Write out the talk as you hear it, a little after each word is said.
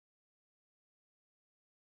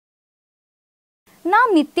നാം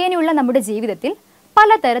നിത്യേനയുള്ള നമ്മുടെ ജീവിതത്തിൽ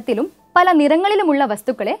പലതരത്തിലും പല നിറങ്ങളിലുമുള്ള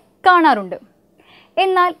വസ്തുക്കളെ കാണാറുണ്ട്.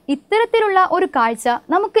 എന്നാൽ ഇത്തരത്തിലുള്ള ഒരു കാഴ്ച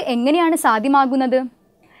നമുക്ക് എങ്ങനെയാണ് സാധ്യമാകുന്നത്?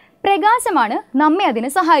 പ്രകാശമാണ് നമ്മെ അതിന്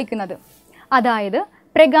സഹായിക്കുന്നത്. അതായത്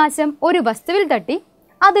പ്രകാശം ഒരു വസ്തുവിൽ തട്ടി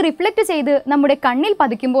അത് റിഫ്ലക്റ്റ് ചെയ്ത് നമ്മുടെ കണ്ണിൽ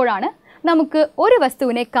പതിക്കുമ്പോഴാണ് നമുക്ക് ഒരു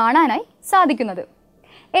വസ്തുവിനെ കാണാനായി സാധിക്കുന്നത്.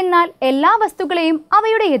 എന്നാൽ എല്ലാ വസ്തുക്കളെയും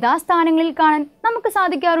അവയുടെ യഥാസ്ഥാനങ്ങളിൽ കാണാൻ നമുക്ക്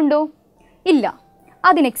സാധിക്കാറുണ്ടോ? ഇല്ല.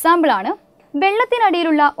 അതിന് എക്സാമ്പിളാണ്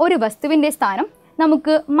വെള്ളത്തിനടിയിലുള്ള ഒരു വസ്തുവിൻ്റെ സ്ഥാനം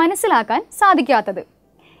നമുക്ക് മനസ്സിലാക്കാൻ സാധിക്കാത്തത്.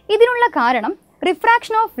 ഇതിനുള്ള കാരണം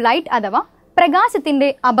റിഫ്രാക്ഷൻ ഓഫ് ലൈറ്റ് അഥവാ പ്രകാശത്തിൻ്റെ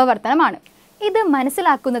അപവർത്തനമാണ്. ഇത്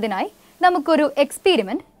മനസ്സിലാക്കുന്നതിനായി നമുക്കൊരു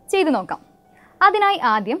എക്സ്പെരിമെൻറ്റ് ചെയ്തു നോക്കാം. അതിനായി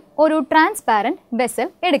ആദ്യം ഒരു ട്രാൻസ്പാരൻറ്റ് വെസൽ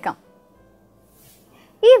എടുക്കാം.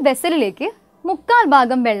 ഈ വെസലിലേക്ക് 3/4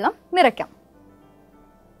 ഭാഗം വെള്ളം നിറയ്ക്കാം.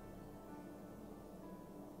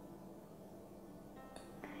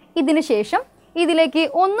 ഇതിനു ശേഷം ഇതിലേക്ക്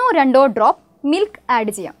 1-2 ഡ്രോപ്പ് മിൽക്ക്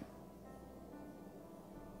ആഡ് ചെയ്യാം.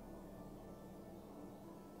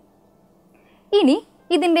 ഇനി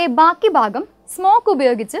ഇതിൻ്റെ ബാക്കി ഭാഗം സ്മോക്ക്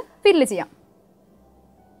ഉപയോഗിച്ച് ഫില്ല് ചെയ്യാം.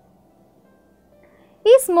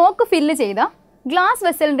 ഈ സ്മോക്ക് ഫില്ല് ചെയ്ത ഗ്ലാസ്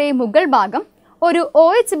വെസലിൻ്റെ മുകൾ ഭാഗം ഒരു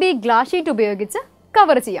OHB ഗ്ലാസ് ഷീറ്റ് ഉപയോഗിച്ച്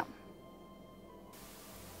കവർ ചെയ്യാം.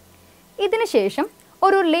 ഇതിനു ശേഷം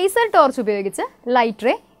ഒരു ലേസർ ടോർച്ച് ഉപയോഗിച്ച് ലൈറ്റ്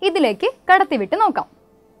റേ ഇതിലേക്ക് കടത്തിവിട്ട് നോക്കാം.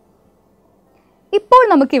 ഇപ്പോൾ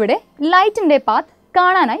നമുക്കിവിടെ ലൈറ്റിൻ്റെ പാത്ത്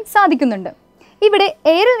കാണാനായി സാധിക്കുന്നുണ്ട്. ഇവിടെ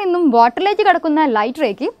എയറിൽ നിന്നും വാട്ടറിലേക്ക് കടക്കുന്ന ലൈറ്റ്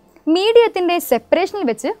റേക്ക് മീഡിയത്തിൻ്റെ സെപ്പറേഷനിൽ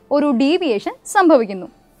വെച്ച് ഒരു ഡീവിയേഷൻ സംഭവിക്കുന്നു.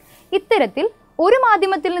 ഇത്തരത്തിൽ ഒരു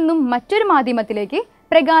മാധ്യമത്തിൽ നിന്നും മറ്റൊരു മാധ്യമത്തിലേക്ക്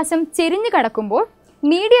പ്രകാശം ചെരിഞ്ഞു കടക്കുമ്പോൾ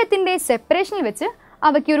മീഡിയത്തിൻ്റെ സെപ്പറേഷനിൽ വെച്ച്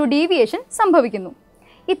അവയ്ക്കൊരു ഡീവിയേഷൻ സംഭവിക്കുന്നു.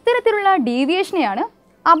 ഇത്തരത്തിലുള്ള ഡീവിയേഷനെയാണ്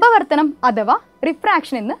അപവർത്തനം അഥവാ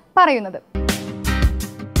റിഫ്രാക്ഷൻ എന്ന് പറയുന്നത്.